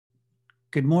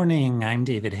Good morning, I'm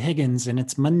David Higgins, and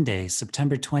it's Monday,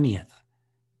 September 20th.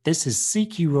 This is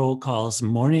CQ Roll Call's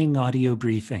morning audio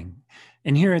briefing,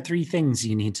 and here are three things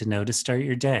you need to know to start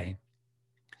your day.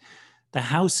 The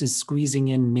House is squeezing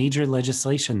in major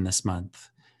legislation this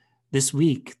month. This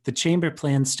week, the Chamber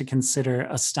plans to consider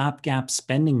a stopgap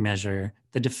spending measure,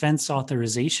 the Defense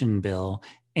Authorization Bill,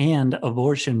 and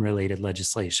abortion-related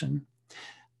legislation.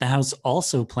 The House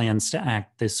also plans to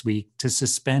act this week to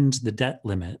suspend the debt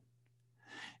limit.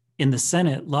 In the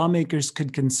Senate, lawmakers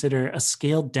could consider a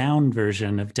scaled-down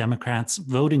version of Democrats'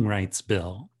 voting rights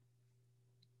bill.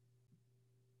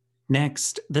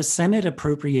 Next, the Senate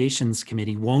Appropriations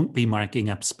Committee won't be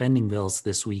marking up spending bills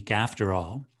this week after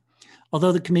all.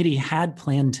 Although the committee had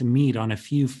planned to meet on a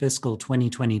few fiscal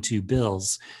 2022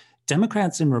 bills,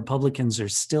 Democrats and Republicans are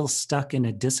still stuck in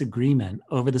a disagreement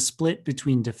over the split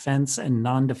between defense and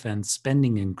non-defense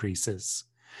spending increases.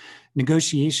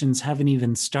 Negotiations haven't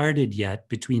even started yet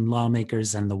between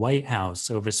lawmakers and the White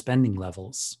House over spending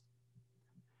levels.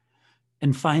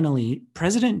 And finally,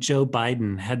 President Joe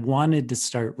Biden had wanted to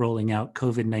start rolling out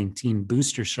COVID-19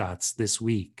 booster shots this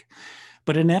week,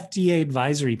 but an FDA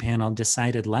advisory panel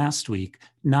decided last week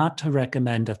not to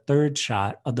recommend a third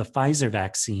shot of the Pfizer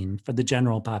vaccine for the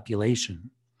general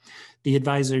population. The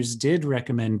advisors did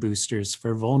recommend boosters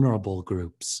for vulnerable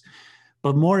groups,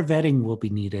 but more vetting will be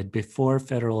needed before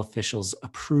federal officials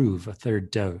approve a third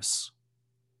dose.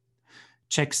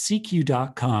 Check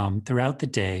CQ.com throughout the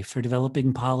day for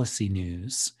developing policy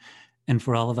news. And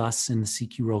for all of us in the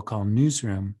CQ Roll Call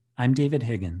newsroom, I'm David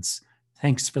Higgins.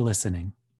 Thanks for listening.